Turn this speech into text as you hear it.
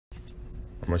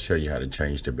I'm going to show you how to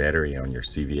change the battery on your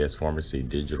CVS pharmacy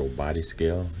digital body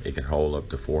scale. It can hold up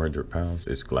to 400 pounds.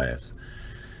 It's glass.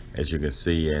 As you can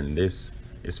see in this,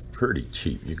 it's pretty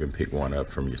cheap. You can pick one up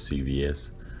from your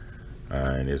CVS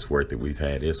and it's worth it. We've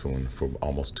had this one for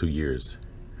almost 2 years.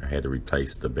 I had to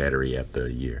replace the battery after a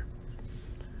year.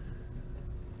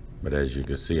 But as you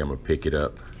can see, I'm going to pick it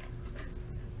up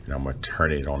and I'm going to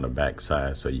turn it on the back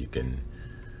side so you can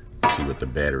see what the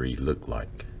battery look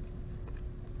like.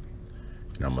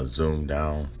 And I'm going to zoom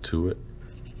down to it.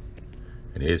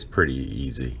 And it's pretty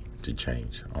easy to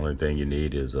change. Only thing you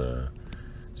need is a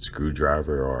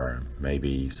screwdriver or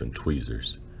maybe some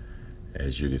tweezers.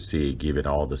 As you can see, given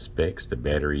all the specs, the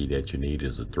battery that you need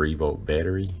is a 3-volt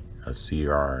battery, a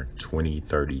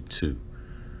CR2032.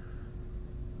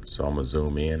 So I'm going to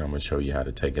zoom in. I'm going to show you how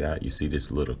to take it out. You see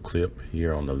this little clip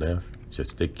here on the left?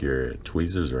 Just stick your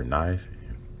tweezers or knife,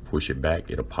 push it back,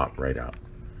 it'll pop right out.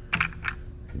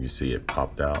 You see it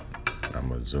popped out. I'm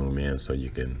going to zoom in so you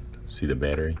can see the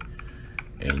battery.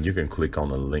 And you can click on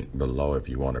the link below if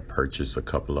you want to purchase a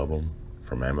couple of them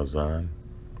from Amazon.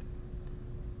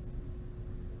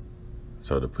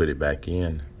 So to put it back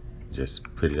in, just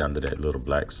put it under that little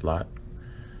black slot.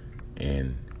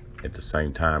 And at the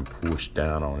same time, push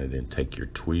down on it and take your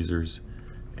tweezers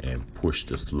and push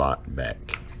the slot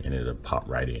back and it'll pop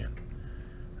right in.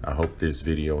 I hope this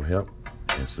video helped,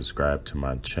 and subscribe to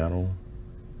my channel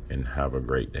and have a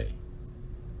great day.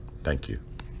 Thank you.